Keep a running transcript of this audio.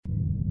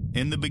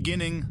In the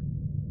beginning,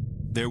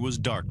 there was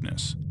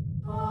darkness.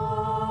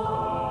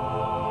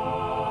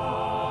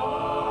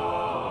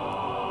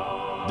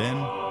 Then,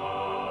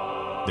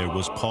 there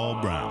was Paul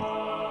Brown.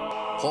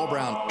 Paul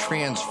Brown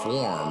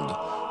transformed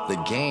the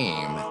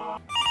game.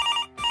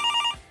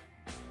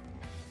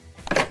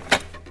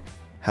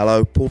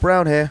 Hello, Paul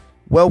Brown here.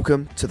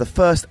 Welcome to the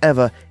first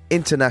ever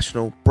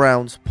International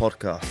Browns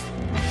podcast.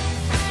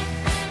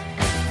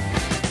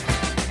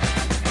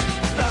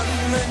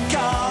 London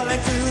calling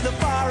to the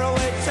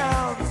faraway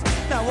towns.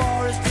 Now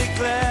war is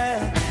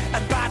declared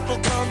and battle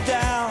come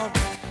down.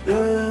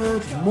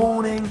 Good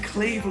morning,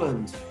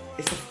 Cleveland.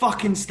 It's the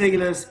fucking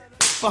Steelers.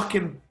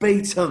 Fucking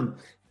beat them,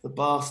 the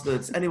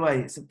bastards.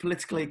 Anyway, it's a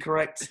politically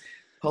correct,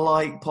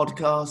 polite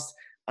podcast,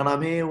 and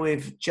I'm here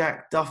with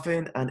Jack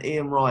Duffin and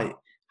Ian Wright.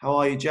 How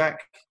are you,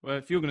 Jack? Well,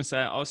 if you're going to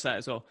say it, I'll say it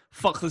as well.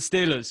 Fuck the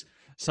Steelers.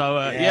 So,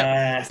 Yes.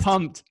 yeah,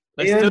 pumped.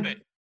 Let's Ian? do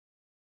it.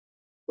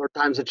 Third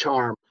time's a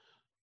charm.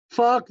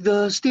 Fuck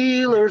the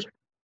Steelers.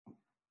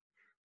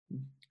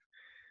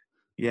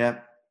 Yeah.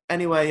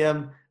 Anyway,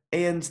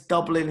 Ian's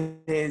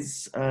doubling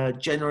his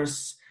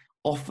generous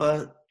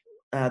offer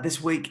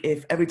this week.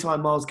 If every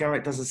time Myles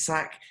Garrett does a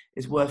sack,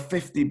 is worth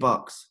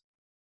 $50.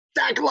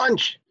 Sack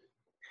lunch.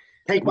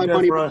 Take my We'll go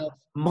money. for a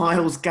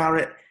Myles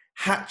Garrett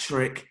hat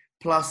trick.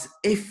 Plus,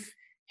 if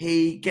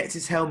he gets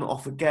his helmet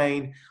off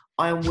again,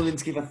 I am willing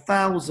to give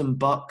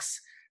 $1,000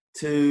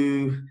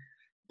 to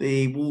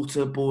the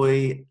Water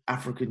Boy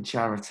African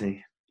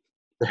charity.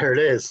 There it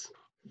is.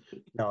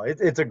 No,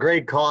 it's a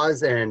great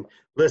cause. And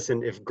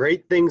listen, if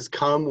great things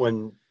come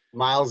when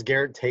Myles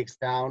Garrett takes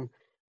down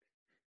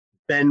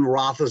Ben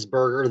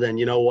Roethlisberger, then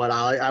you know what?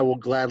 I will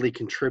gladly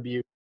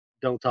contribute.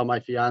 Don't tell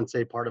my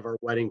fiance part of our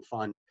wedding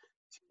fund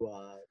to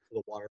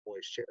the Water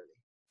Boys charity.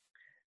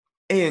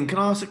 Ian, can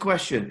I ask a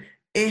question?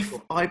 If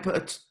I put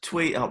a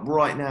tweet up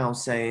right now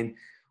saying,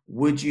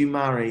 would you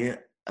marry a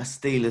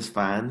Steelers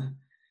fan,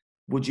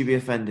 would you be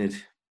offended?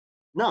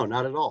 No,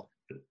 not at all.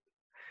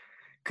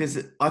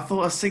 Because I thought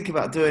I was thinking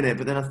about doing it,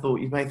 but then I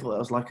thought you may thought that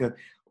was like a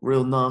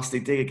real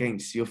nasty dig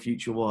against your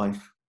future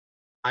wife.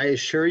 I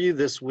assure you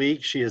this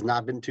week she has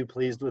not been too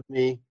pleased with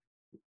me.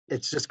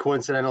 It's just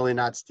coincidentally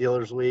not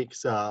Steelers week.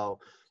 So,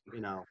 you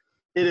know,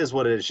 it is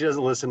what it is. She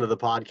doesn't listen to the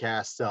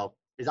podcast, so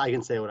I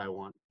can say what I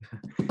want.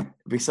 It'd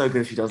be so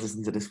good if she does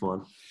listen to this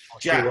one.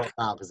 Jack,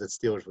 because it's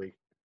Steelers week.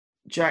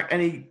 Jack,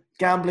 any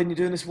gambling you're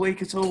doing this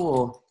week at all?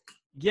 Or?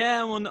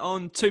 Yeah, I'm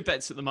on two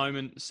bets at the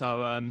moment.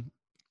 So,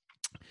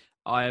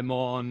 I am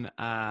on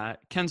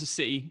Kansas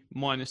City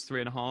minus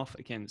 3.5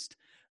 against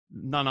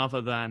none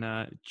other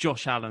than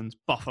Josh Allen's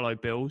Buffalo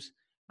Bills.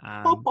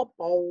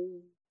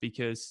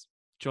 Because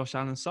Josh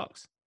Allen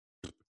sucks.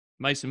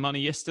 Made some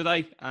money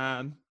yesterday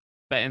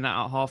betting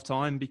that at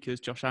halftime because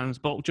Josh Allen's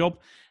bottle job.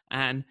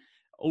 And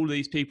all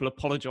these people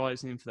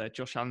apologising for their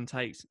Josh Allen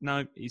takes.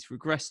 No, he's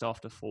regressed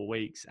after 4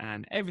 weeks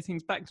and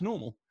everything's back to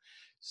normal.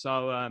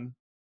 So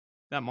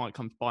that might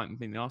come to bite me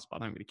in the ass, but I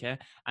don't really care.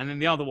 And then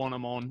the other one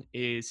I'm on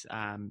is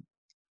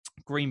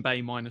Green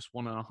Bay minus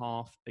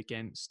 1.5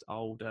 against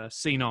old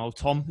senile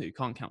Tom, who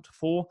can't count to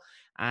 4,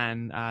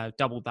 and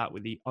doubled that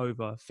with the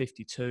over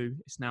 52.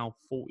 It's now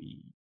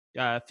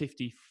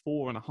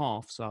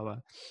 54.5. So if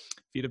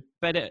you'd have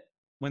bet it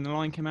when the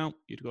line came out,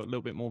 you'd have got a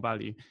little bit more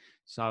value.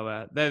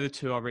 So they're the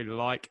two I really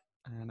like,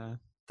 and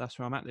that's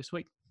where I'm at this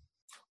week.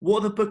 What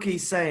are the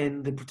bookies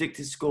saying the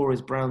predicted score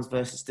is Browns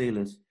versus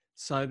Steelers?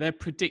 So they're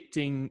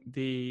predicting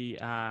the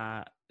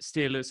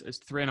Steelers as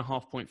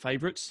 3.5-point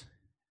favourites.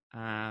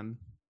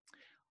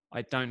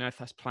 I don't know if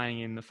that's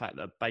playing in the fact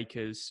that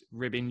Baker's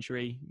rib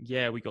injury.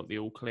 Yeah, we got the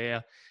all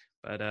clear.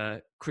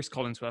 But Chris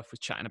Collinsworth was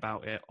chatting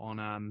about it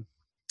on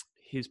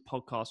his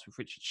podcast with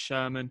Richard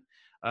Sherman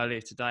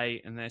earlier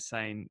today. And they're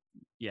saying,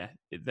 yeah,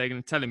 they're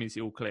going to tell him he's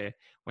all clear.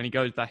 When he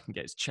goes back and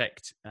gets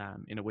checked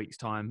in a week's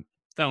time,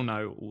 they'll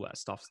know all that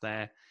stuff's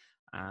there.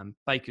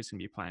 Baker's going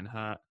to be playing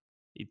hurt.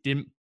 He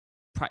didn't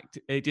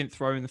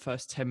throw in the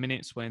first 10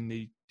 minutes when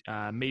the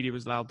media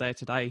was allowed there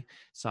today.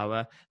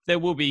 So there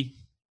will be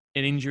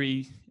an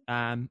injury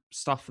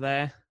stuff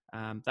there.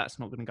 That's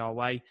not going to go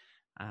away.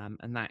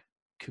 And that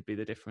could be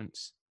the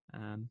difference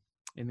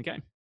in the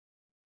game.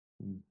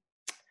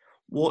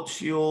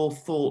 What's your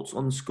thoughts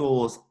on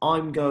scores?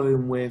 I'm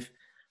going with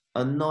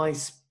a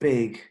nice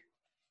big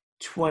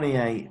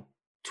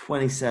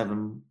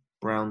 28-27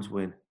 Browns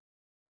win.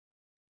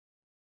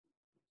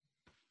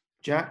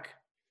 Jack?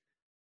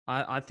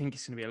 I think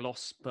it's going to be a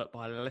loss, but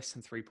by less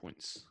than 3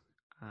 points.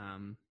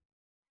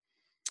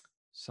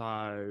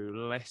 So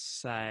let's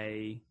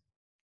say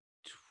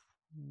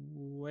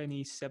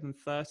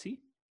 27-30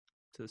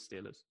 to the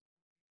Steelers.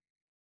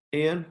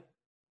 Ian?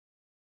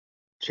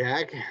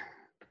 Jack,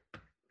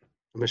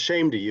 I'm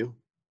ashamed of you.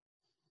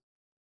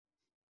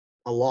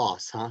 A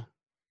loss, huh?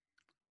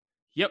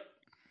 Yep.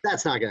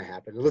 That's not going to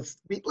happen. Let's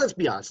be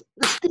honest.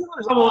 The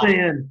Steelers. Come on,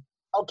 Ian.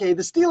 Okay,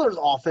 the Steelers'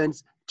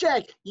 offense,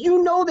 Jack,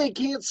 you know they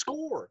can't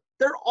score.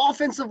 Their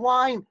offensive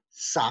line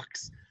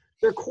sucks.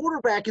 Their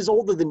quarterback is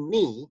older than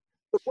me.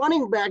 The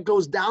running back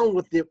goes down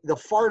with the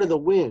fart of the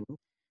wind.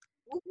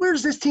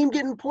 Where's this team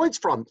getting points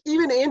from?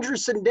 Even Andrew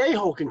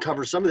Sendejo can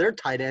cover some of their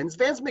tight ends.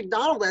 Vance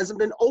McDonald hasn't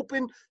been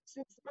open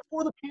since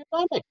before the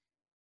pandemic.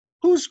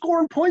 Who's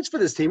scoring points for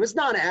this team? It's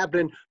not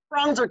happening.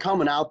 Browns are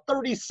coming out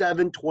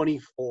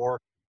 37-24.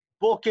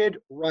 Book it,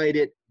 write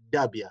it,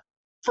 W.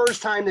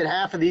 First time that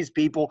half of these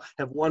people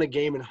have won a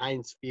game in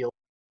Heinz Field.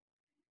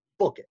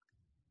 Book it.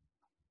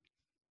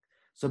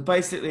 So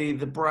basically,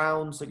 the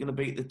Browns are going to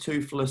beat the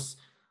toothless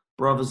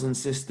brothers and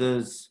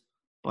sisters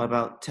by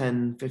about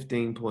 10,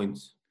 15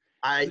 points.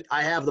 I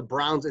have the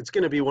Browns. It's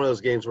going to be one of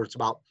those games where it's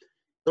about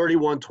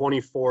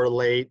 31-24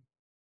 late,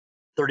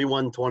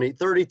 31-20,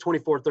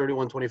 30-24,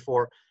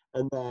 31-24,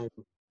 and then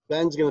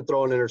Ben's going to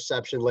throw an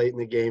interception late in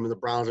the game, and the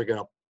Browns are going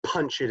to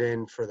punch it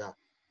in for the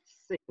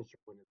signature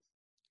winners.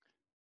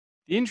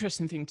 The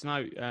interesting thing to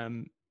note,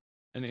 and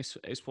it's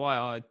why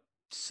I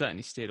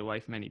certainly steered away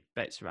from any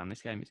bets around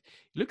this game, is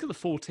you look at the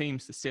 4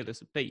 teams the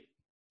Steelers have beat.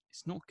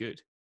 It's not good.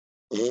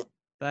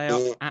 They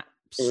are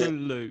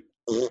absolute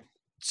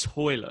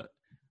toilet.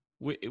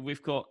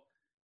 We've got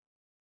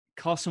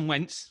Carson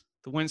Wentz.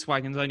 The Wentz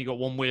wagon's only got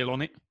one wheel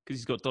on it because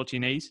he's got dodgy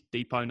knees,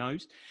 Depot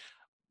knows.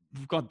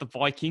 We've got the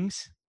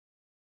Vikings.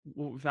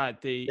 We've had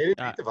They didn't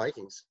beat the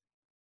Vikings.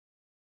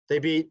 They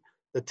beat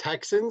the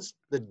Texans,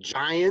 the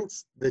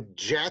Giants, the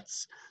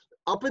Jets.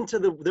 Up into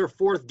their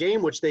 4th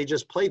game, which they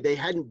just played, they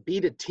hadn't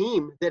beat a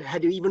team that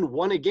had even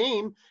won a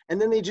game,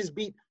 and then they just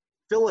beat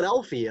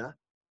Philadelphia,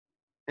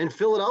 and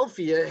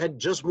Philadelphia had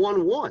just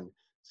won one.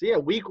 So, yeah,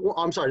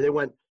 they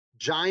went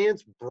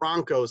Giants,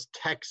 Broncos,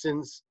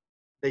 Texans.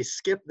 They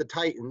skipped the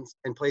Titans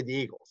and played the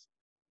Eagles.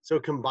 So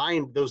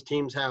combined, those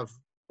teams have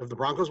the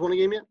Broncos won a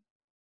game yet?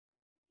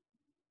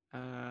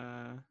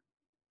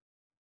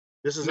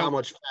 This is how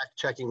much fact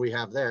checking we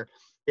have there.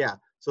 Yeah.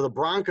 So the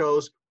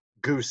Broncos,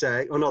 goose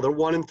egg. Oh no, they're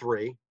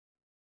 1-3.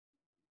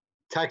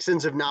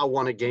 Texans have now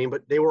won a game,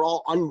 but they were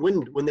all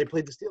unwinned when they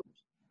played the Steelers.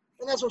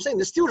 And that's what I'm saying.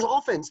 The Steelers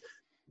offense,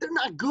 they're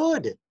not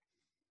good.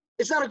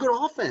 It's not a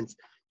good offense.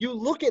 You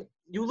look at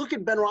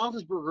Ben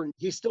Roethlisberger, and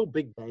he's still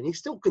Big Ben. He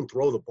still can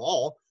throw the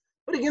ball.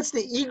 But against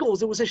the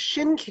Eagles, it was a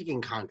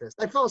shin-kicking contest.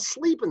 I fell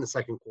asleep in the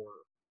second quarter.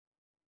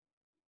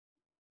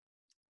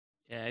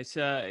 Yeah,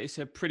 it's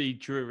a pretty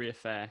dreary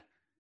affair.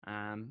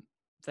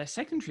 Their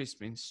secondary's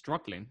been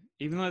struggling,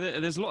 even though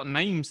there's a lot of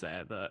names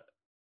there that are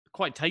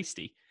quite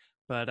tasty,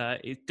 but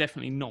it's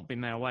definitely not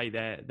been their way.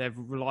 They've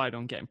relied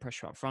on getting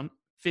pressure up front.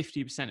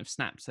 50% of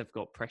snaps they've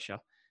got pressure.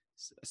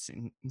 It's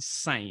an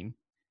insane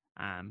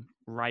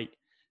rate.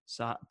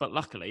 So, but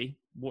luckily,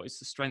 what is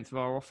the strength of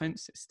our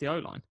offense? It's the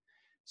O-line.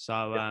 So,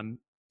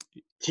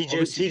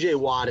 TJ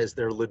Watt is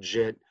their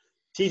legit.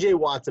 TJ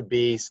Watt's a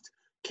beast.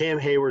 Cam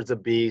Hayward's a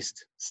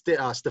beast.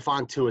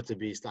 Stephon Tuitt's a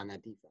beast on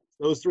that defense.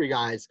 Those 3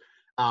 guys.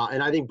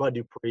 And I think Bud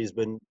Dupree's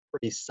been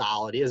pretty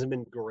solid. He hasn't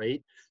been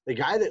great. The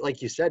guy that,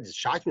 like you said, just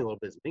shocked me a little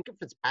bit is Minkah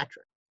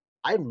Fitzpatrick.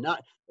 I have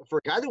not – for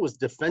a guy that was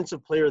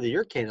Defensive Player of the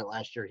Year candidate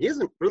last year, he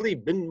hasn't really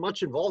been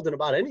much involved in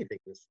about anything.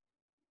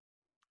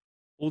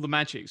 All the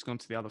magic's gone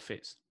to the other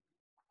fits.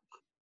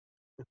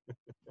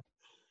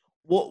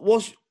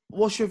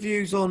 What's your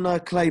views on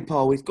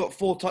Claypool? He's got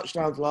 4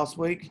 touchdowns last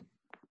week.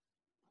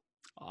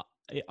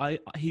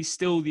 He's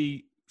still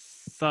the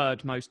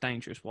 3rd most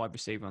dangerous wide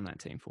receiver on that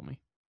team for me.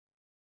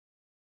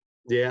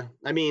 Yeah.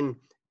 I mean,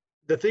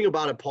 the thing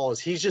about it, Paul, is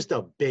he's just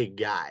a big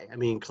guy. I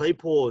mean,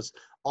 Claypool is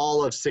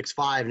all of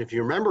 6'5", and if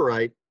you remember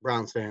right,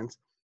 Browns fans,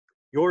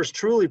 yours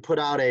truly put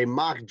out a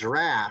mock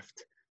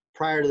draft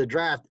prior to the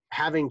draft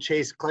having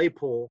Chase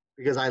Claypool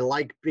because I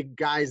like big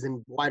guys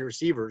and wide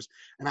receivers,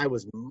 and I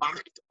was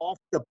mocked off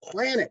the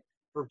planet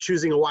for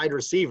choosing a wide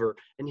receiver.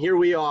 And here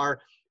we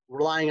are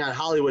relying on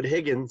Hollywood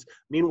Higgins.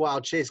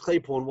 Meanwhile, Chase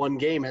Claypool in one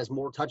game has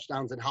more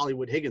touchdowns than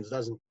Hollywood Higgins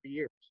does in 3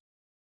 years.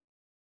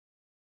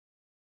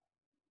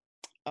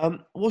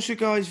 What's your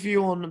guys'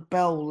 view on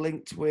Bell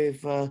linked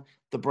with the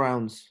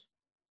Browns?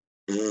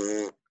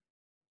 I'm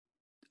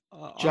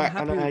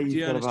happy with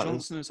Dearness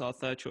Johnson as our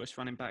 3rd choice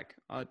running back.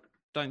 I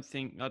don't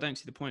see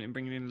the point in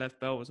bringing in Lev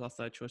Bell as our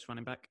 3rd choice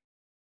running back.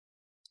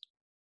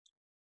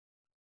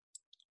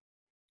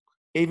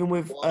 Even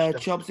with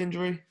Chubb's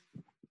injury?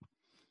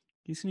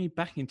 He's going to be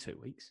back in 2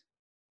 weeks.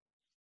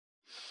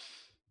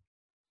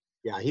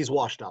 Yeah, he's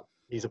washed up.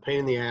 He's a pain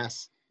in the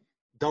ass.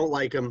 Don't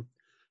like him.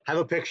 Have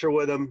a picture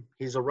with him.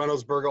 He's a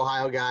Reynoldsburg,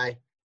 Ohio guy.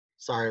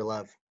 Sorry,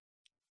 Lev.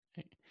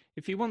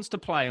 If he wants to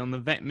play on the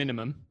vet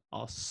minimum,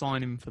 I'll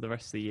sign him for the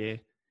rest of the year.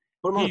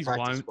 Put him on the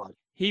practice squad.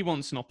 He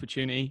wants an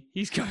opportunity.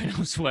 He's going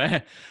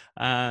elsewhere.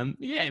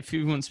 If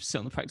he wants to sit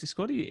on the practice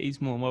squad, he's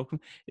more than welcome.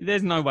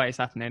 There's no way it's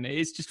happening.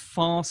 It's just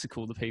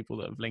farcical, the people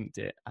that have linked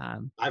it.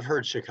 I've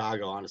heard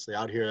Chicago, honestly.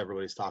 Out here,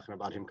 everybody's talking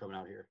about him coming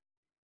out here.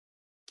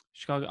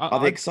 Chicago. Are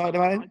they excited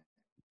about him?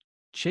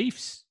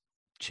 Chiefs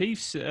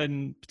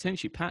and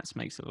potentially Pats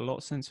makes a lot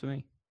of sense for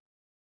me.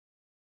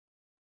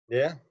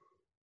 Yeah.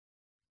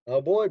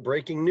 Oh, boy,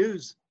 breaking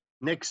news.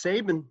 Nick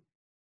Saban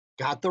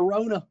got the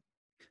Rona.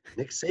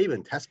 Nick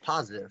Saban tests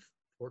positive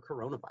for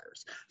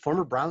coronavirus.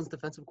 Former Browns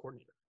defensive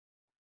coordinator.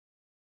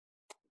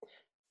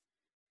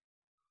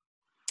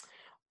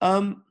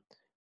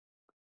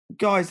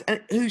 Guys,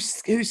 who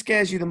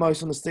scares you the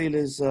most on the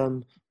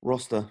Steelers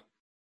roster?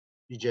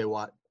 TJ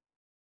Watt.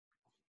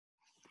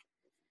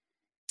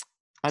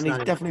 And he's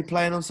definitely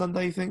playing on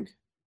Sunday, you think?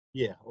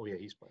 Yeah. Oh, yeah,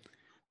 he's playing.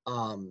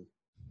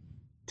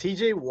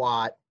 TJ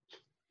Watt,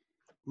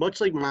 much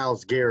like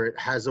Myles Garrett,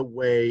 has a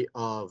way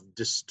of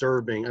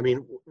disturbing. I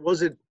mean,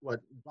 was it,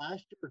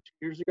 last year or 2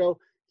 years ago?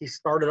 He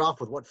started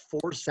off with,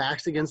 4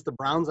 sacks against the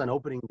Browns on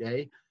opening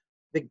day?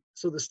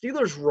 So the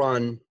Steelers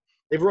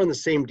they've run the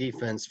same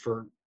defense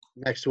for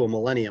next to a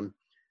millennium.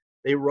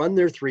 They run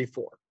their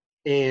 3-4.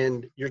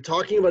 And you're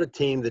talking about a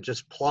team that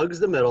just plugs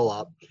the middle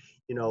up.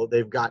 You know,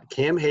 they've got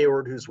Cam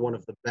Hayward, who's one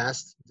of the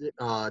best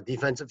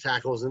defensive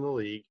tackles in the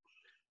league.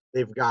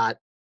 They've got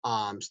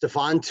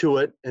Stephon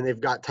Tuitt, and they've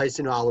got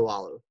Tyson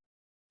Alualu.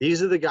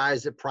 These are the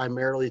guys that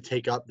primarily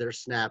take up their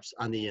snaps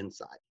on the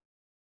inside.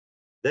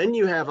 Then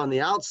you have on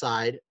the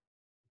outside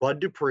Bud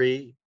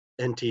Dupree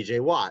and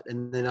TJ Watt.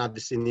 And then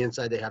obviously on the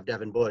inside they have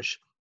Devin Bush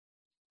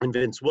and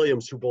Vince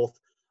Williams, who both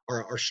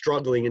are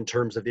struggling in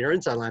terms of their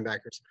inside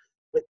linebackers.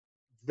 But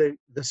the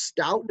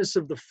stoutness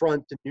of the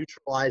front to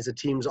neutralize a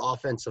team's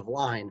offensive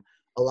line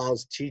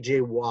allows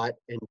TJ Watt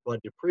and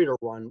Bud Dupree to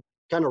run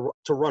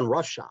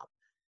roughshod.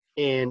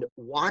 And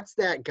Watt's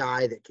that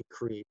guy that can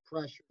create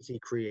pressures. He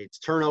creates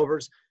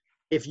turnovers.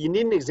 If you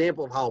need an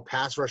example of how a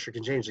pass rusher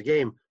can change the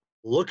game,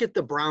 look at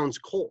the Browns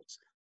Colts.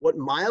 What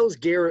Myles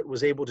Garrett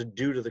was able to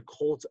do to the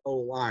Colts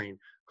O-line,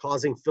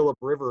 causing Phillip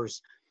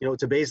Rivers,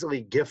 to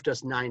basically gift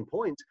us 9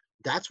 points,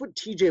 that's what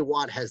TJ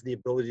Watt has the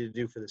ability to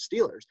do for the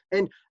Steelers.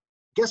 And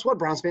guess what,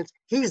 Browns fans?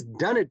 He's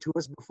done it to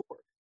us before.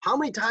 How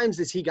many times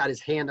has he got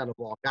his hand on a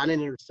ball, got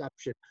an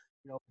interception,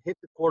 hit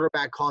the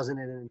quarterback causing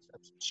an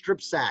interception,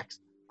 strip sacks?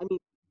 I mean,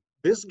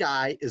 this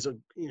guy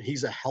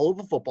he's a hell of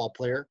a football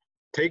player,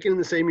 taken in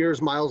the same year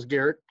as Myles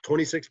Garrett,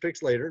 26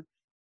 picks later.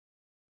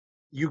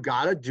 You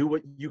got to do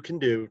what you can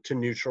do to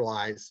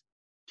neutralize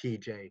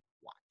TJ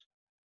Watt.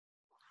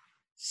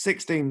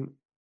 16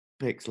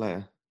 picks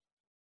later.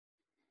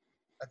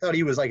 I thought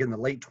he was like in the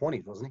late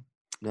 20s, wasn't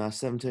he? No,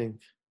 17th.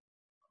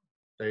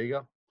 There you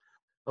go.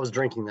 I was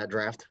drinking that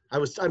draft. I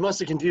must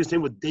have confused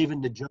him with David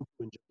Njoku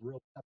and Jabril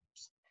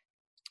Peppers.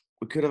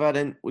 We could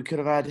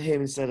have had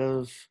him instead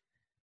of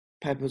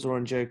Peppers or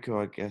Njoku,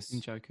 I guess.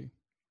 Njoku.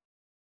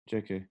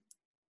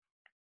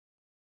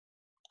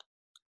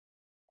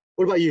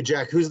 What about you,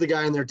 Jack? Who's the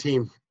guy on their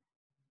team?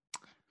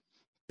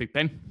 Big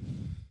Ben.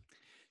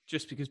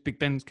 Just because Big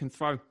Ben can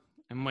throw.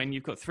 And when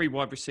you've got 3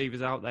 wide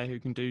receivers out there who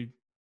can do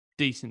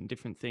decent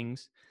different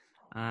things,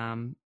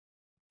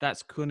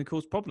 that's going to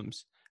cause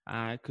problems.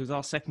 Because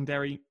our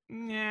secondary,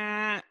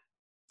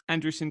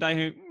 Andrew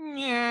Sindehu,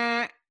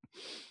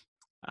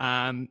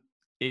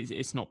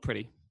 it's not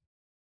pretty.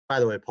 By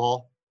the way,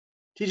 Paul,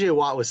 TJ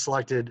Watt was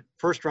selected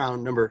first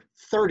round number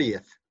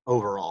 30th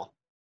overall.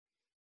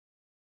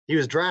 He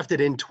was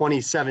drafted in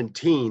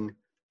 2017,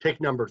 pick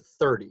number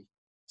 30.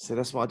 So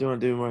that's what I do when I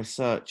do my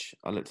search.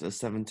 I looked at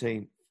the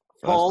 17th.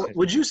 Paul,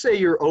 would you say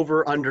your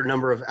over-under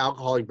number of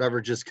alcoholic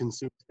beverages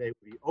consumed today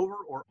would be over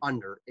or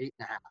under 8.5?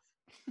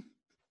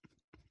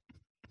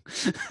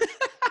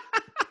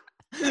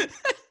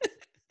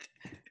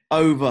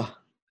 Over.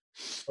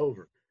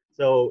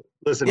 So,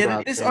 listen.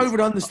 Yeah, this over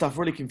and under stuff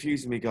really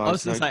confuses me, guys. I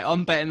was going to say,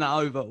 I'm betting that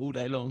over all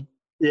day long.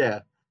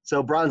 Yeah.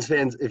 So, Browns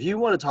fans, if you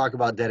want to talk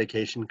about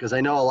dedication, because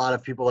I know a lot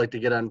of people like to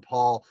get on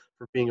Paul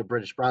for being a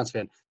British Browns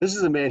fan, this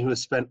is a man who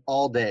has spent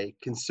all day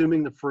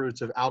consuming the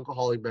fruits of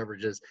alcoholic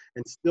beverages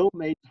and still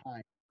made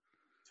time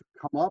to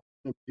come up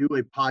and do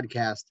a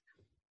podcast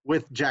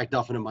with Jack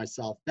Duffin and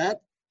myself.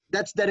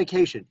 That's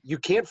dedication. You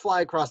can't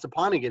fly across the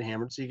pond and get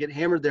hammered, so you get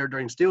hammered there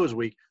during Steelers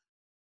week.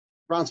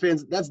 Browns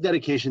fans, that's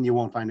dedication you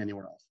won't find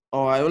anywhere else.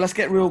 All right, well, let's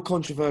get real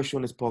controversial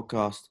on this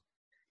podcast.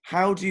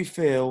 How do you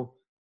feel,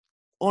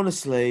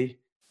 honestly,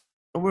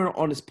 and we're an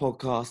honest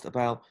podcast,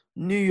 about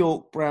New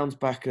York Browns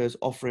backers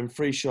offering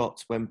free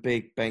shots when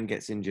Big Ben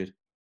gets injured?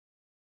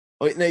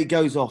 Oh, no, he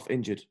goes off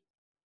injured.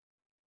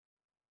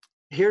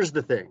 Here's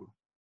the thing.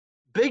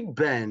 Big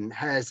Ben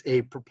has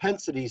a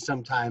propensity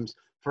sometimes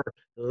for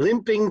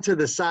limping to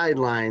the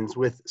sidelines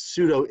with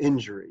pseudo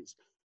injuries.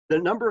 The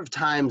number of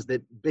times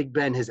that Big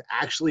Ben has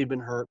actually been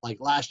hurt, like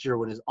last year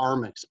when his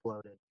arm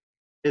exploded,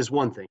 is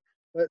one thing.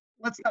 But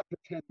let's not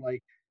pretend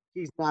like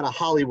he's not a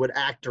Hollywood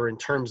actor in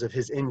terms of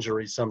his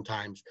injuries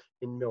sometimes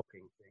in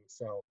milking things.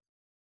 So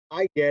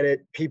I get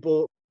it.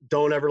 People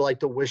don't ever like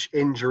to wish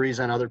injuries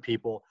on other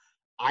people.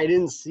 I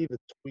didn't see the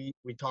tweet.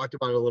 We talked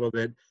about it a little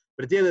bit.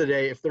 But at the end of the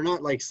day, if they're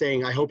not like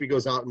saying, I hope he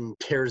goes out and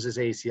tears his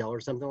ACL or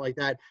something like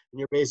that, and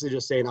you're basically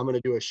just saying, I'm going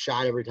to do a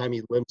shot every time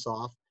he limps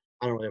off,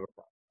 I don't really have a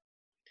problem.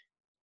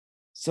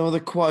 Some of the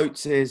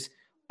quotes is,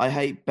 I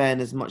hate Ben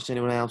as much as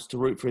anyone else. To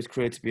root for his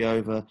career to be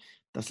over,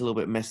 that's a little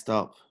bit messed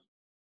up.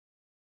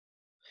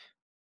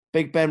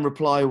 Big Ben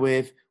reply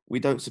with, we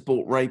don't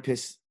support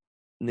rapists,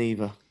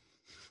 neither.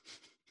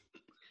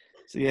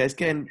 So, yeah, it's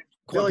getting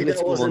quite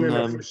political. That wasn't an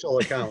official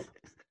account.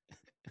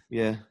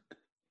 Yeah.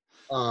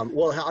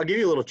 Well, I'll give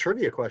you a little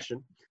trivia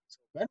question. So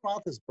Ben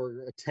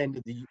Roethlisberger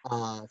attended the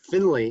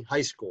Findlay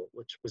High School,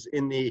 which was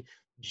in the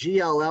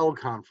GLL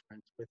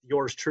conference with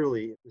yours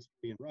truly, this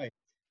being right.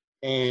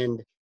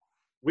 And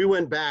we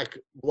went back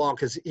long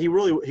because he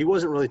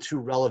wasn't really too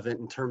relevant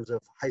in terms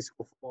of high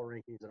school football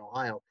rankings in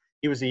Ohio.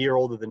 He was a year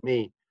older than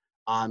me.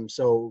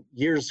 So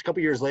a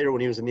couple years later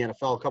when he was in the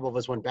NFL, a couple of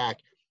us went back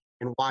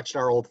and watched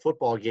our old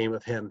football game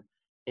of him.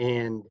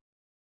 And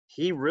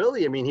he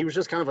really, he was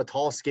just kind of a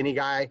tall, skinny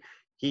guy.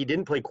 He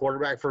didn't play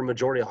quarterback for a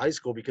majority of high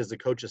school because the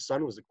coach's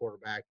son was the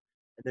quarterback.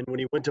 And then when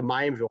he went to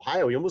Miami,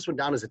 Ohio, he almost went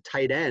down as a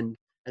tight end.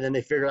 And then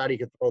they figured out he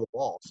could throw the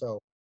ball. So,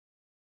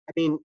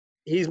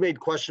 he's made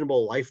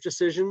questionable life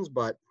decisions,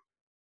 but.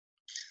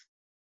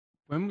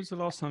 When was the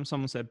last time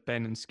someone said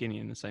Ben and skinny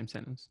in the same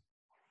sentence?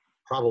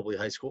 Probably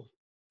high school.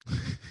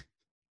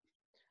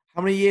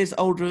 How many years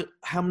older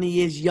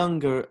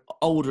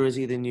is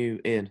he than you,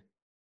 Ian?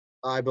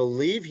 I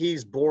believe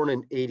he's born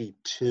in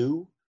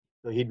 82,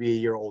 so he'd be a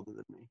year older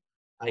than me.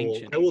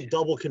 I will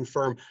double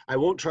confirm. I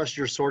won't trust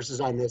your sources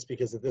on this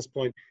because at this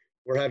point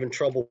we're having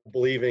trouble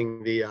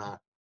believing the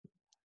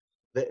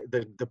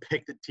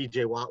pick that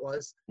TJ Watt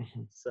was.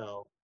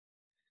 So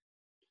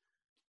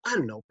I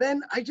don't know,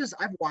 Ben.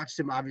 I've watched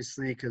him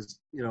obviously because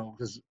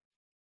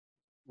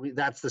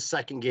that's the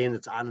second game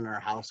that's on in our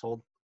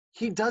household.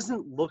 He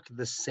doesn't look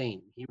the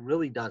same. He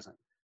really doesn't.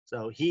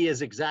 So he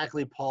is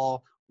exactly,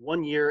 Paul,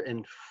 1 year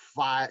and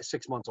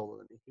 6 months older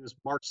than me. He was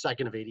March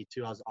 2nd of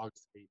 82. I was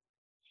August 8th.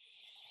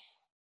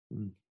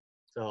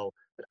 So,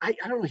 but I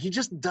don't know. He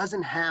just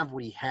doesn't have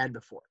what he had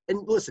before.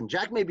 And listen,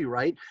 Jack may be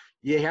right.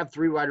 You have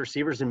 3 wide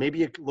receivers, and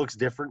maybe it looks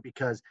different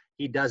because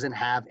he doesn't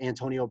have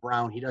Antonio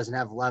Brown. He doesn't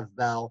have Lev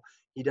Bell.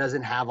 He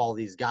doesn't have all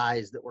these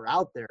guys that were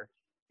out there.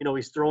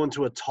 He's throwing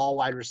to a tall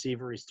wide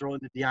receiver. He's throwing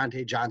to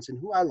Deontay Johnson,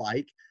 who I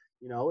like.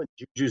 And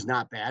Juju's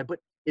not bad, but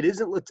it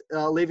isn't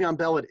Le'Veon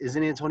Bell. It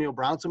isn't Antonio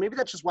Brown. So maybe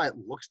that's just why it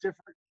looks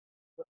different.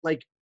 But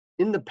like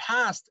in the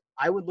past,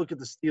 I would look at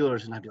the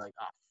Steelers and I'd be like,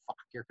 oh, fuck,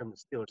 here come the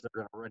Steelers.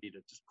 They're ready to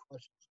just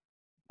crush us.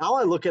 Now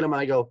I look at them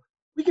and I go,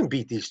 we can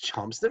beat these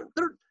chumps. Their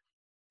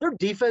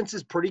defense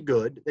is pretty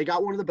good. They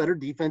got one of the better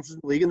defenses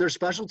in the league, and their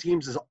special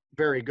teams is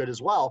very good as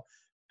well.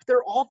 But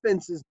their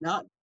offense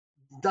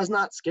does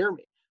not scare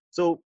me.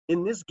 So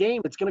in this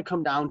game, it's going to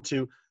come down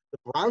to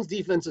the Browns'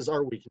 defense is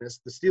our weakness.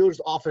 The Steelers'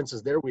 offense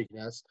is their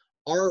weakness.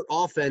 Our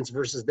offense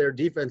versus their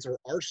defense are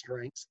our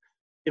strengths.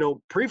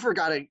 Prefer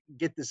got to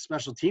get this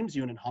special teams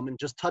unit humming,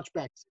 just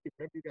touchback,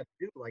 whatever you got to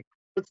do. Like,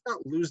 let's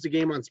not lose the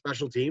game on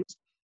special teams,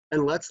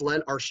 and let's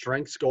let our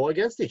strengths go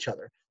against each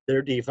other.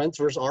 Their defense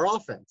versus our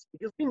offense,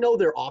 because we know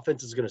their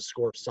offense is going to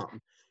score something.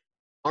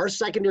 Our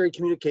secondary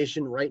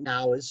communication right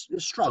now is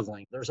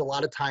struggling. There's a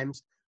lot of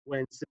times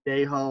when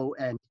Sadejo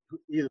and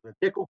either the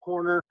nickel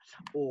corner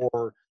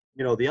or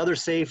the other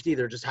safety,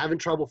 they're just having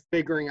trouble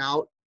figuring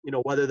out,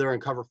 whether they're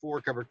in cover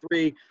 4, cover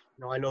 3.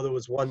 I know there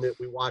was one that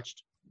we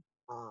watched.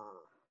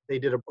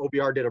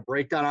 OBR did a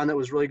breakdown on that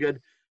was really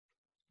good.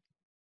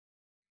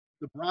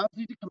 The Browns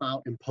need to come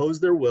out, impose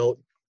their will,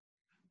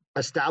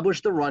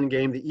 establish the run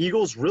game. The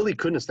Eagles really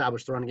couldn't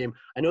establish the run game.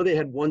 I know they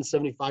had one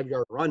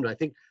 75-yard run, but I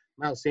think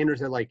Miles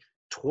Sanders had like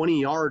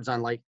 20 yards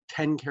on like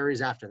 10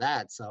 carries after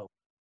that. So,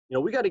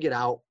 we got to get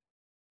out,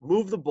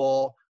 move the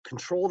ball,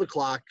 control the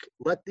clock,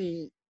 let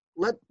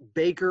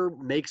Baker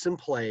make some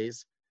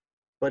plays.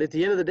 But at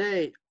the end of the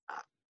day,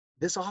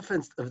 this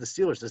offense of the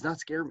Steelers does not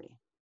scare me.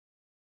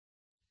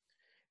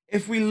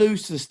 If we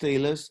lose to the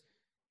Steelers,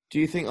 do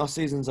you think our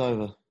season's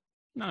over?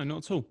 No,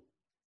 not at all.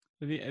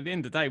 At the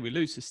end of the day, we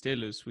lose to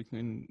Steelers, we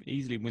can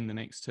easily win the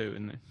next 2.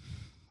 And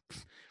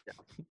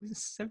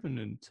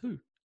 7-2.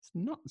 It's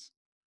nuts.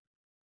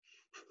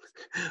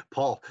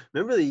 Paul,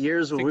 remember the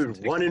years when we were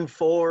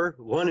 1-4,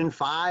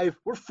 1-5?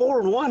 We're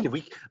 4-1. If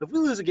we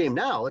lose a game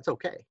now, it's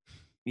okay.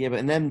 Yeah, but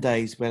in them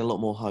days, we had a lot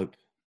more hope.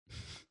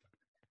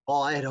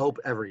 Paul, I had hope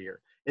every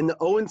year. In the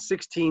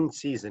 0-16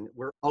 season,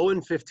 we're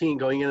 0-15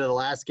 going into the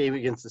last game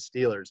against the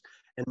Steelers,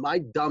 and my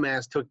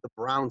dumbass took the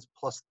Browns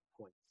plus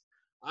the points.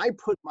 I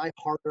put my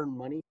hard-earned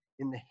money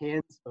in the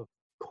hands of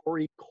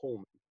Corey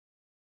Coleman.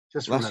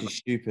 Just That's remember.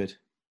 Stupid.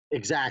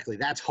 Exactly.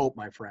 That's hope,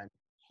 my friend.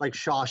 Like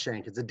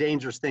Shawshank. It's a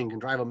dangerous thing. Can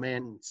drive a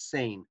man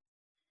insane.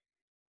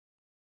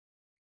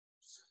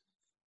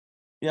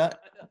 Yeah,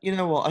 you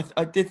know what?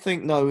 I did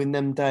think, though, in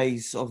them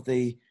days of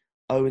the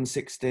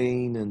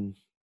 0-16 and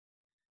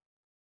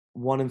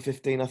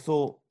 1-15, I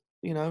thought,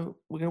 we're going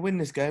to win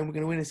this game. We're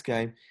going to win this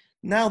game.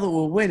 Now that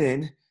we're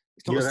winning,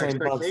 it's not the same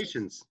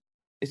buzz.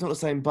 It's not the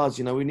same buzz.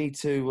 We need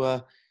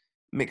to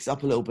mix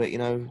up a little bit.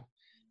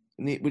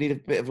 We need a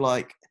bit of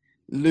like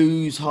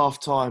lose half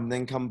time,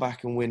 then come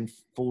back and win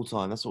full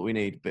time. That's what we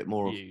need. A bit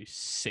more of. You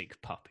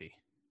sick puppy.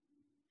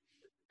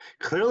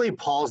 Clearly,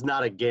 Paul's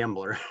not a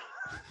gambler.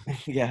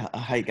 Yeah, I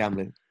hate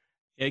gambling.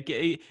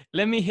 Yeah,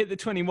 let me hit the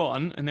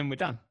 21 and then we're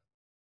done.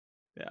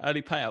 Yeah,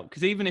 early payout.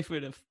 Because even if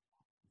we'd have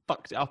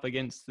fucked it up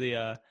against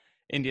the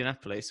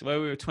Indianapolis, where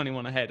we were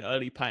 21 ahead,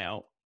 early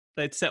payout,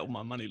 they'd settled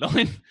my money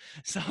line.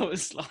 So I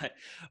was like,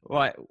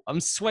 right,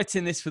 I'm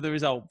sweating this for the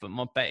result, but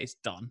my bet is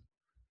done.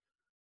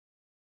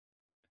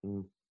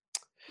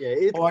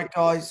 Yeah. All right,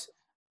 guys.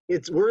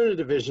 We're in a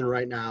division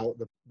right now.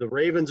 The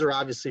Ravens are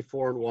obviously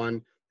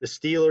 4-1. The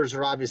Steelers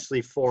are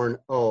obviously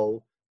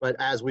 4-0, but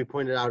as we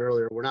pointed out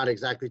earlier, we're not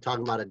exactly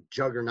talking about a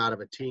juggernaut of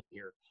a team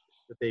here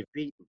that they've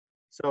beaten.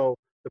 So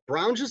the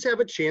Browns just have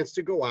a chance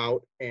to go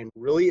out and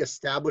really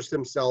establish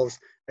themselves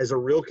as a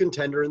real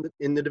contender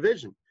in the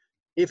division.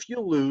 If you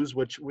lose,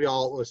 which we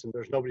all listen,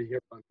 there's nobody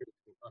here on here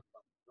to talk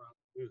about the Browns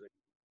losing.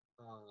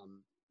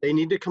 They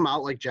need to come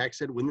out, like Jack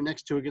said, win the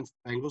next two against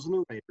the Bengals and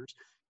the Raiders,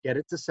 get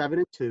it to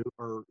 7-2,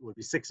 or it would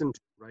be 6-2,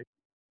 right?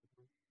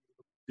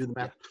 Do the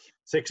math.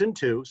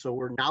 6-2. So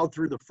we're now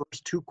through the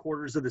first two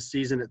quarters of the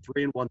season at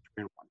 3-1,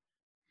 3-1.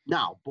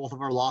 Now, both of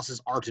our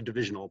losses are to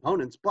divisional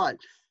opponents, but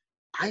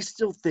I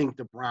still think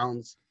the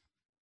Browns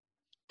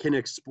can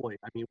exploit.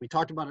 I mean, we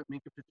talked about it.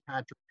 Minkah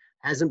Fitzpatrick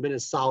hasn't been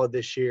as solid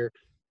this year.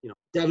 You know,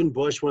 Devin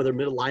Bush, one of their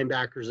middle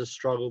linebackers, has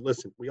struggled.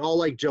 Listen, we all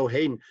like Joe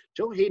Hayden.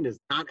 Joe Hayden is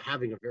not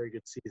having a very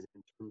good season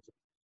in terms of,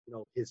 you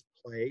know, his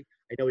play.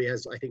 I know he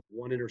has, I think,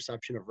 one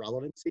interception of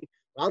relevancy.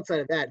 But outside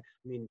of that,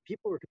 I mean,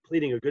 people are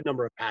completing a good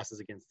number of passes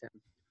against him.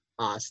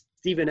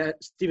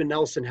 Steven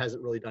Nelson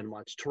hasn't really done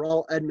much.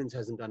 Terrell Edmonds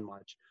hasn't done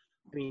much.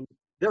 I mean,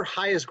 their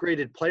highest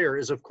graded player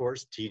is, of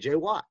course, TJ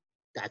Watt.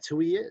 That's who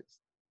he is.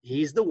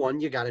 He's the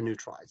one you got to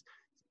neutralize.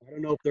 I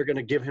don't know if they're going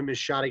to give him his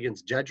shot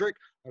against Jedrick.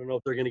 I don't know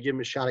if they're going to give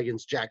him a shot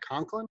against Jack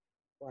Conklin.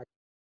 But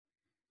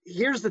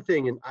here's the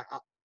thing, and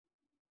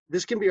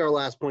this can be our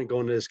last point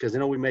going to this because I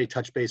know we may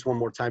touch base one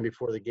more time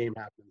before the game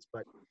happens.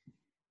 But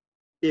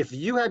if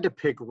you had to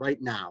pick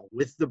right now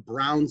with the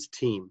Browns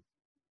team,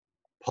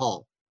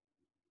 Paul,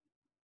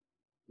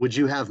 would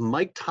you have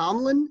Mike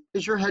Tomlin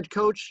as your head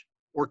coach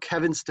or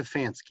Kevin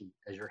Stefanski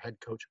as your head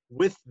coach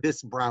with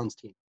this Browns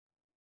team?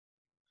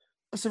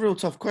 That's a real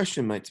tough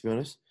question, mate, to be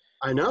honest.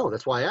 I know.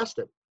 That's why I asked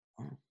it.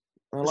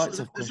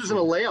 This isn't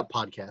a layup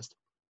podcast.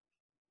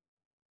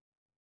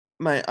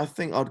 Mate, I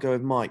think I'd go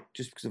with Mike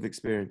just because of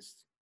experience.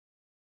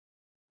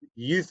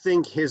 You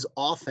think his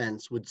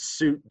offense would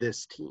suit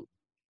this team?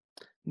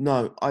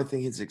 No, I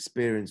think his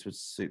experience would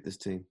suit this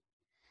team.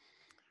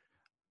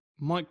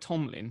 Mike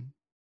Tomlin,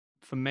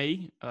 for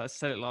me, I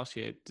said it last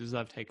year,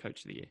 deserved head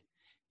coach of the year.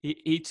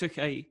 He took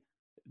a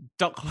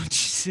Duck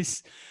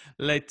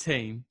Hodges-led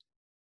team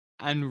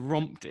and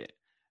romped it.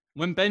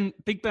 When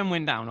Big Ben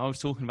went down, I was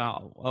talking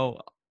about,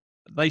 well,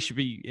 they should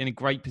be in a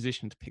great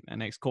position to pick their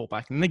next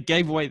quarterback. And they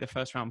gave away the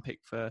first round pick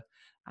for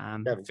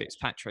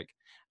Fitzpatrick.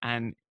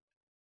 And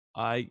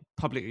I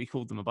publicly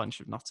called them a bunch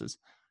of nutters.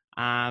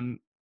 And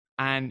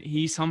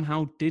he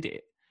somehow did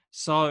it.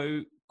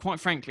 So quite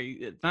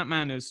frankly, that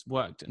man has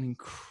worked an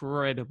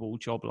incredible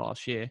job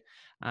last year.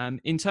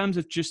 In terms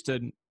of just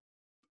an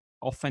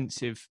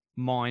offensive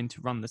mind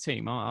to run the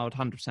team, I would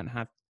 100%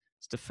 have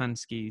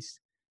Stefanski's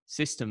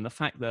system. The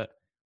fact that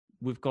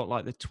we've got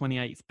like the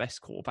 28th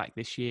best quarterback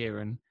this year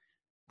and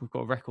we've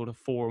got a record of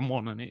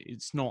 4-1, and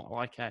it's not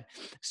a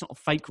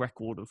fake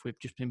record of we've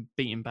just been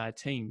beating bad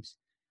teams.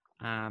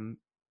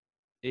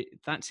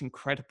 That's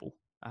incredible.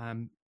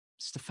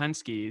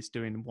 Stefanski is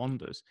doing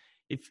wonders.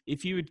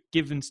 If you had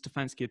given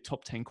Stefanski a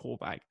top 10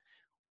 quarterback,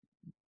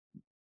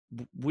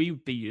 we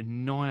would be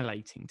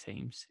annihilating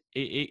teams.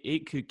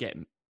 It could get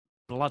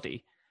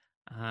bloody.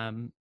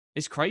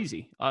 It's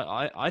crazy.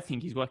 I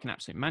think he's working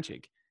absolute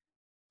magic.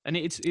 And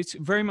it's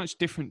very much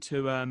different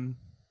to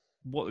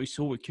what we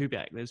saw with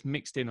Kubiak. There's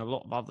mixed in a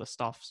lot of other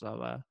stuff.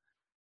 So,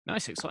 no,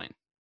 it's exciting.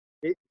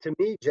 To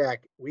me,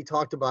 Jack, we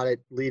talked about it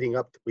leading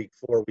up to week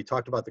 4. We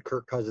talked about the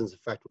Kirk Cousins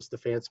effect with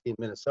Stefanski in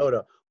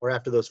Minnesota, or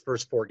after those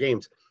first 4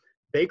 games.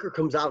 Baker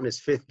comes out in his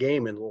 5th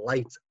game and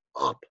lights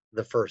up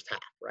the first half,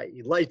 right?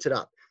 He lights it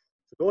up.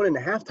 So going into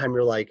halftime,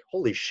 you're like,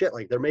 holy shit,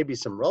 like there may be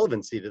some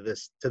relevancy to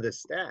this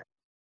stat.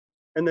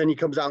 And then he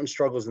comes out and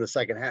struggles in the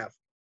second half.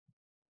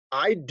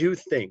 I do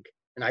think,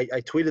 and I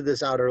tweeted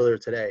this out earlier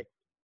today,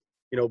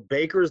 you know,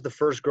 Baker is the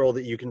first girl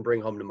that you can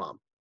bring home to mom.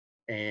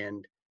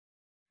 And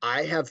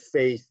I have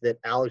faith that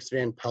Alex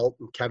Van Pelt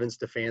and Kevin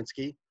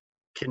Stefanski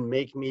can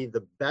make me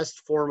the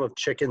best form of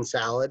chicken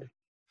salad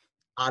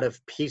out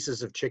of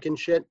pieces of chicken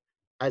shit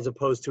as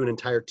opposed to an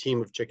entire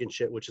team of chicken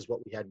shit, which is what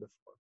we had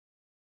before.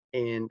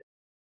 And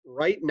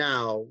right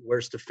now, where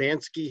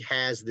Stefanski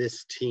has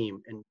this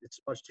team, and it's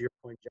much to your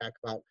point, Jack,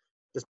 about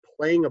just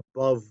playing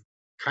above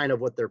kind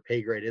of what their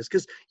pay grade is.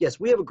 Because, yes,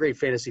 we have a great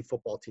fantasy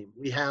football team.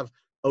 We have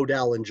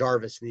Odell and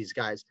Jarvis and these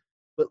guys.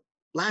 But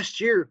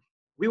last year,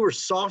 we were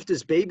soft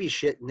as baby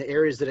shit in the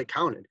areas that it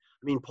counted.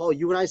 I mean, Paul,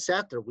 you and I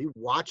sat there. We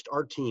watched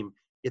our team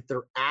get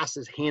their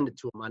asses handed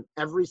to them on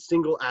every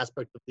single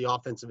aspect of the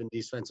offensive and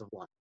defensive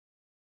line.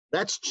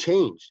 That's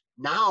changed.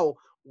 Now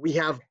we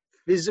have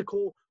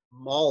physical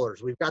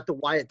maulers. We've got the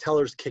Wyatt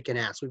Tellers kicking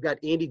ass. We've got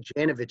Andy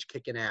Janovich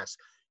kicking ass.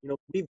 You know,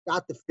 we've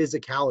got the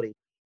physicality.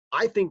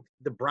 I think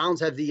the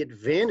Browns have the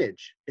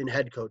advantage in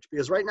head coach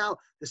because right now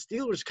the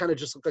Steelers kind of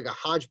just look like a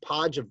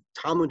hodgepodge of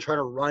Tomlin trying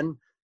to run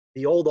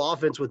the old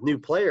offense with new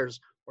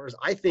players. Whereas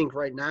I think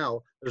right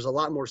now there's a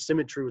lot more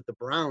symmetry with the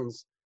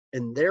Browns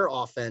in their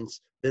offense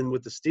than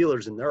with the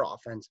Steelers in their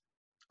offense.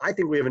 I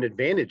think we have an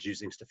advantage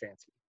using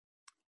Stefanski.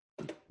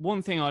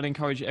 One thing I'd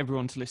encourage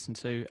everyone to listen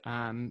to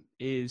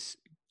is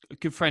a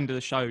good friend of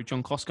the show,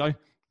 John Costco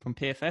from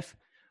PFF.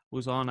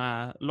 was on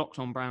Locked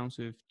On Browns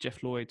with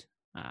Jeff Lloyd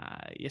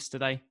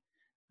yesterday.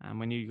 And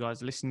when you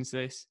guys are listening to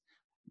this,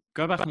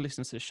 go back and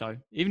listen to the show.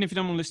 Even if you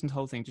don't want to listen to the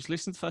whole thing, just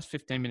listen to the first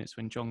 15 minutes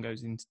when John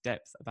goes into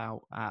depth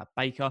about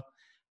Baker.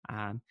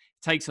 It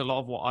takes a lot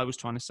of what I was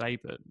trying to say,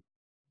 but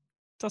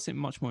does it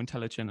much more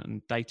intelligent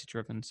and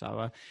data-driven.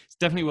 So it's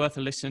definitely worth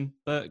a listen.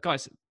 But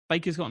guys,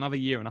 Baker's got another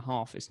year and a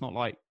half. It's not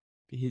like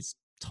his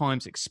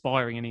time's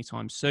expiring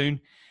anytime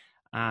soon.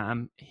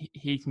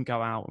 He can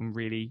go out and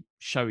really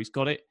show he's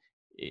got it.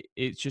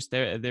 It's just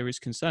there is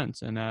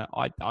concerns, and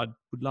I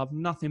would love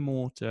nothing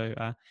more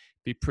to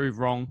be proved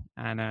wrong,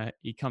 and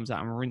he comes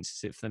out and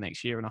rinses it for the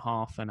next year and a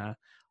half, and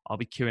I'll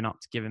be queuing up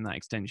to give him that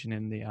extension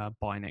in the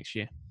bye next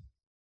year.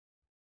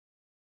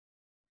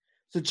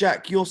 So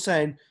Jack, you're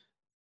saying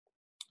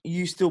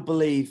you still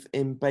believe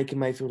in Baker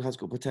Mayfield has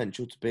got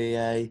potential to be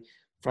a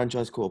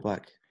franchise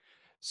quarterback?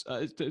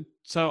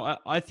 So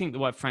I think the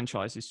word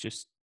franchise is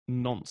just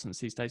nonsense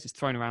these days. It's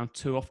thrown around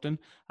too often.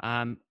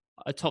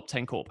 A top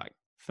 10 quarterback.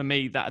 For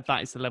me, that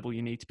is the level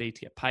you need to be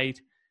to get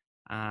paid.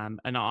 And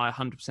I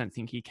 100%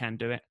 think he can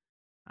do it.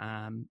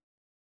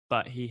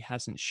 But he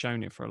hasn't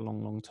shown it for a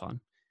long, long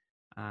time.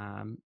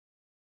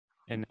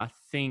 And I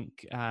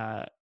think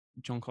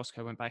John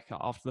Costco went back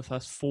after the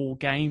first 4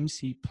 games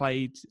he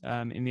played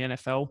in the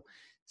NFL.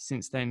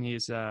 Since then,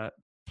 his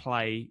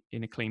play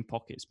in a clean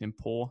pocket has been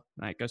poor.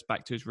 It goes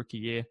back to his rookie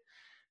year.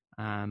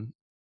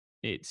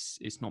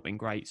 It's not been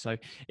great. So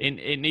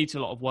it needs a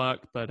lot of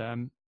work. But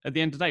at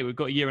the end of the day, we've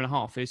got a year and a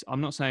half. I'm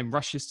not saying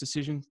rush this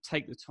decision.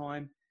 Take the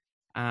time,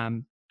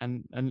 and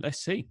let's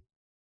see.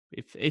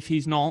 If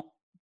he's not,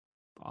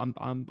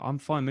 I'm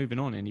fine moving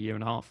on in a year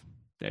and a half.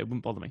 It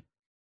wouldn't bother me.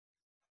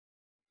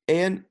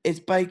 Ian, is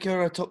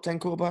Baker a top 10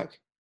 quarterback?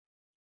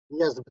 He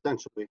has the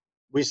potential to be.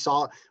 We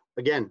saw,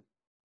 again,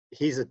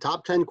 he's a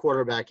top 10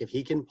 quarterback if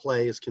he can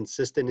play as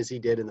consistent as he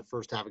did in the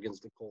first half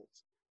against the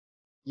Colts.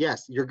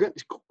 Yes, you're good.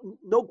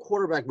 No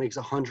quarterback makes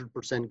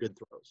 100% good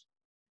throws.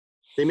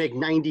 They make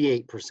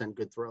 98%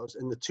 good throws,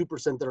 and the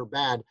 2% that are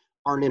bad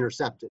aren't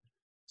intercepted.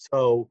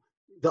 So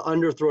the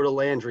underthrow to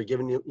Landry,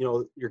 giving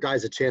your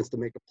guys a chance to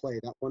make a play,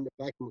 that one to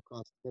Beckham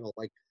across the middle,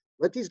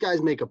 let these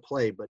guys make a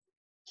play. But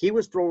he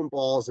was throwing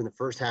balls in the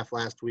first half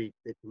last week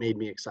that made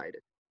me excited.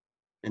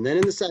 And then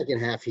in the second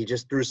half, he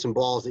just threw some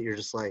balls that you're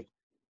just like,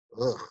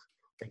 ugh.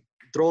 Like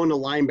throwing to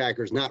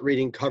linebackers, not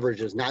reading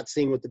coverages, not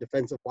seeing what the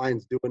defensive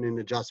line's doing in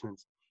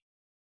adjustments.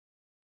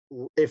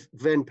 If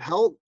Van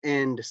Pelt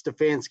and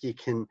Stefanski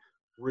can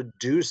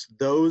reduce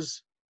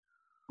those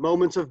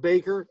moments of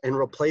Baker and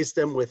replace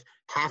them with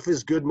half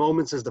as good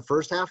moments as the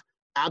first half,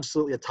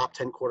 absolutely a top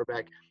 10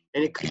 quarterback.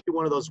 And it could be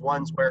one of those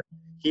ones where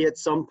he at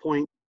some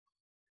point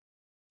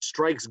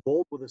strikes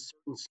gold with a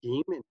certain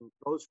scheme and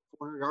throws for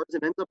 400 yards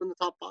and ends up in the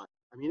top 5.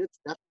 I mean, it's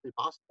definitely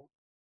possible.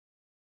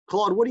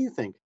 Claude, what do you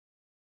think?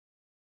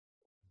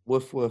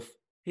 Woof, woof.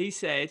 He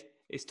said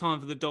it's time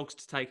for the dogs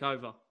to take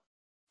over.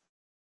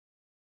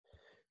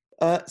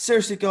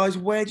 Seriously, guys,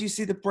 where do you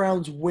see the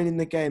Browns winning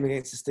the game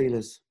against the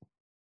Steelers?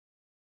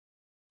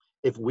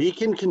 If we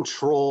can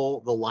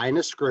control the line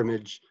of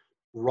scrimmage,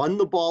 run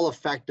the ball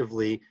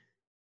effectively,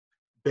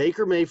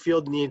 Baker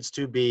Mayfield needs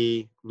to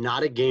be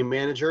not a game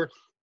manager,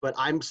 but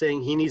I'm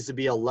saying he needs to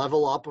be a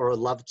level up or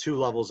a 2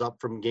 levels up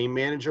from game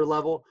manager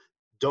level.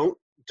 Don't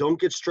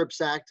get strip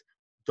sacked.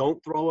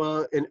 Don't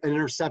throw an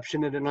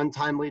interception at an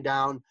untimely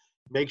down.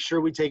 Make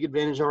sure we take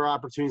advantage of our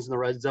opportunities in the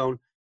red zone.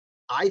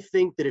 I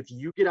think that if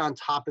you get on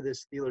top of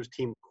this Steelers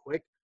team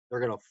quick, they're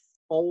going to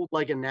fold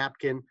like a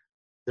napkin.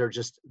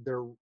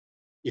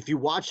 If you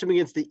watch them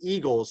against the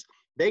Eagles,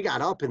 they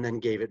got up and then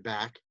gave it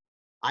back.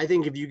 I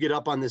think if you get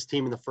up on this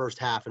team in the first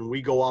half and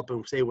we go up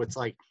and say what's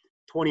like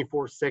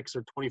 24-6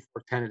 or 24-10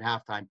 at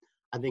halftime,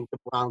 I think the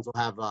Browns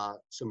will have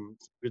some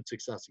good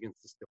success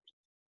against the Steelers.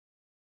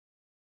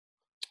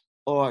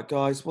 All right,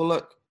 guys. Well,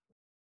 look,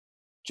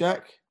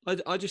 Jack?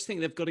 I just think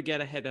they've got to get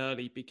ahead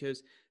early,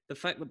 because the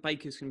fact that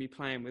Baker's going to be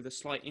playing with a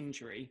slight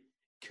injury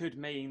could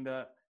mean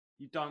that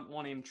you don't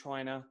want him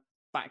trying to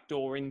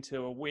backdoor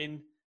into a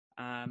win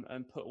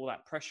and put all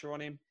that pressure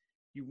on him.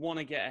 You want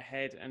to get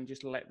ahead and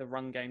just let the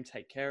run game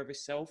take care of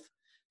itself.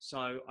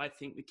 So I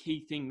think the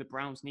key thing the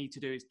Browns need to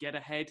do is get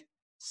ahead,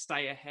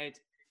 stay ahead,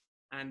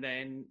 and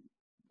then,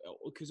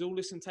 because all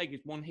this can take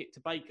is one hit to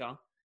Baker,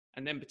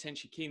 and then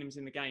potentially Keenum's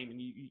in the game,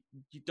 and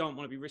you don't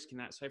want to be risking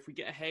that. So if we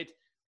get ahead,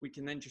 we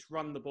can then just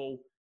run the ball,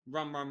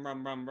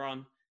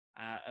 run.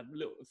 A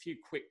few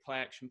quick play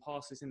action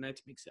passes in there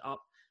to mix it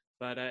up.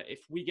 But if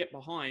we get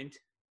behind,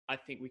 I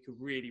think we could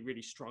really,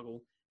 really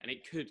struggle, and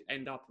it could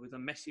end up with a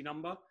messy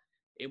number.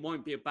 It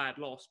won't be a bad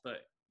loss,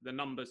 but the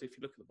numbers, if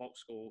you look at the box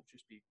score, will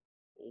just be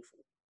awful.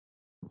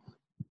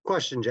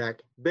 Question,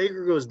 Jack.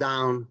 Baker goes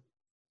down.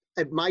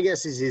 My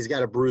guess is he's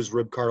got a bruised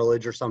rib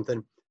cartilage or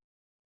something.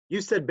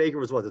 You said Baker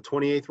was what, the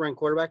 28th ranked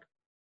quarterback?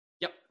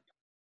 Yep.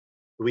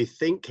 Do we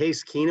think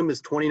Case Keenum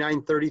is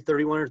 29, 30,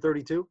 31, or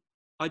 32?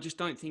 I just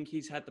don't think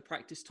he's had the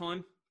practice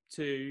time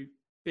to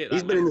be at that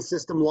He's been level. in the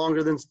system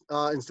longer than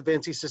in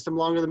Stefanski's system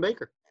longer than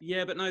Baker.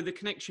 Yeah, but no, the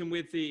connection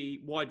with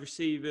the wide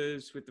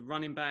receivers, with the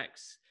running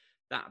backs,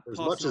 that As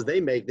much as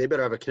they make, they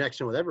better have a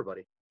connection with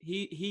everybody.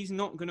 He's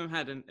not going to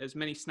have had as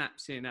many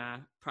snaps in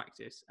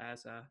practice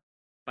as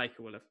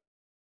Baker will have.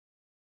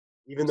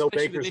 Even though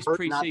Especially Baker's this hurt,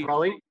 not preseason.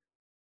 throwing,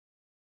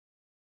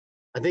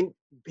 I think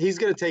he's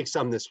going to take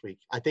some this week.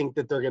 I think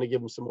that they're going to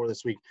give him some more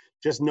this week,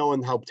 just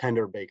knowing how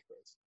tender Baker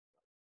is.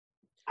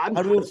 How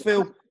do you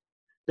feel?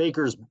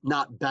 Baker's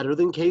not better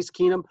than Case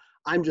Keenum.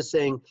 I'm just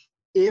saying,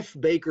 if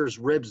Baker's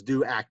ribs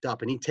do act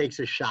up and he takes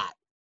a shot,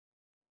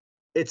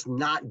 it's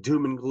not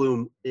doom and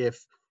gloom.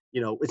 If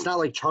it's not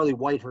like Charlie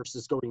Whitehurst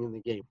is going in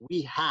the game.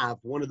 We have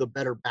one of the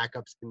better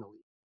backups in the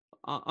league.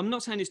 I'm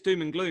not saying it's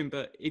doom and gloom,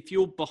 but if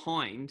you're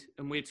behind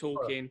and we're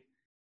talking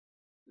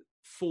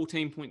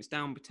 14 points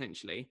down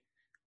potentially,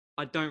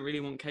 I don't really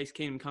want Case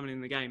Keenum coming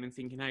in the game and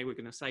thinking, hey, we're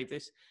going to save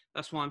this.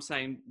 That's why I'm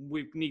saying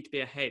we need to be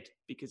ahead,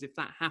 because if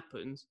that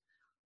happens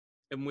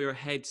and we're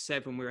ahead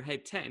 7, we're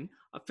ahead 10,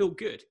 I feel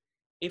good.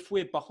 If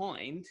we're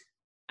behind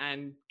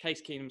and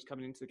Case Keenum's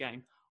coming into the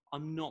game,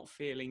 I'm not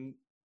feeling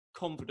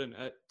confident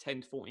at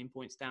 10 to 14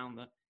 points down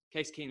that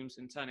Case Keenum's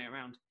going to turn it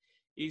around.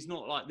 He's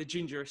not like the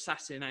ginger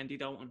assassin Andy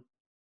Dalton.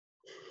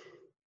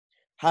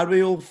 How do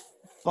we all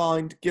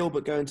find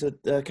Gilbert going to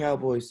the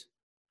Cowboys?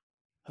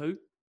 Who?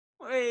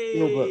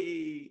 Gilbert.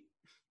 Hey!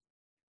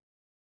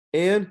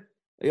 Ian,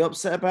 are you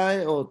upset about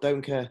it or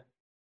don't care?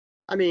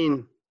 I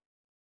mean,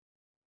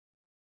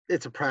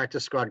 it's a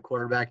practice squad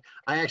quarterback.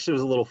 I actually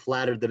was a little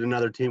flattered that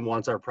another team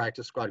wants our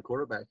practice squad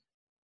quarterback.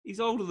 He's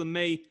older than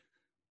me.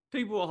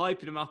 People are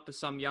hyping him up as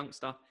some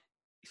youngster.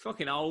 He's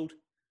fucking old.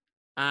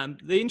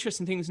 The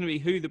interesting thing is going to be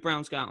who the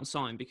Browns go out and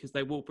sign, because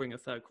they will bring a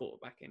third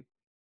quarterback in.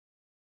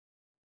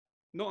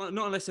 Not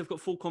unless they've got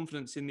full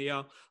confidence in the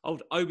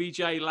old OBJ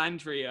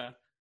Landry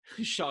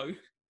show.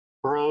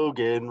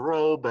 Brogan,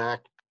 row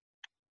back.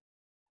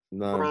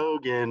 No.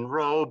 Brogan,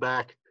 row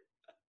back.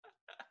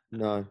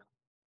 No.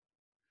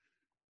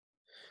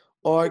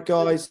 All right,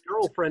 guys.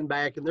 Girlfriend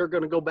back, and they're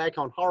going to go back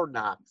on Hard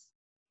Knocks.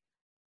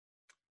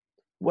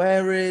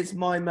 Where is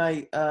my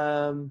mate,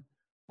 the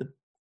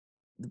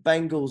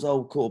Bengals'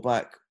 old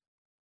quarterback?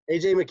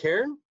 AJ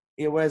McCarron?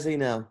 Yeah, where's he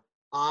now?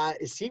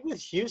 Is he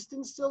with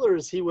Houston still, or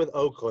is he with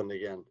Oakland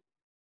again?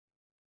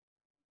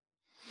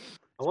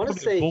 I want to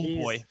say Ball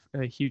boy,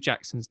 Hugh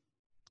Jackson's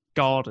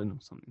garden or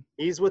something.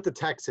 He's with the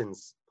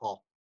Texans,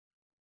 Paul.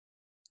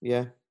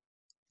 Yeah.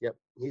 Yep.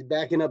 He's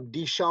backing up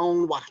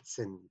Deshaun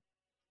Watson.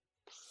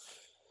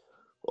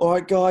 All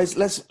right, guys.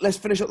 Let's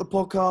finish up the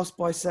podcast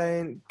by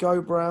saying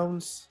go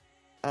Browns,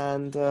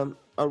 and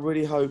I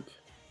really hope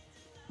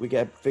we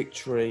get a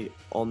victory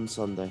on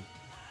Sunday.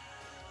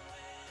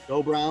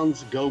 Go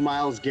Browns, go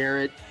Myles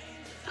Garrett.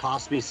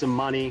 Cost me some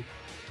money.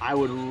 I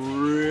would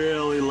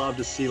really love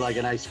to see like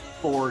a nice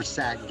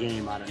 4-sack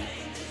game out of it.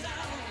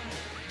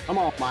 Come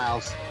on,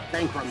 Myles.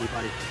 Bankrupt me,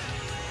 buddy.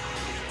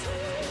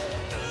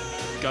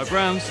 Go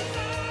Browns.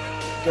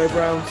 Go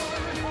Browns.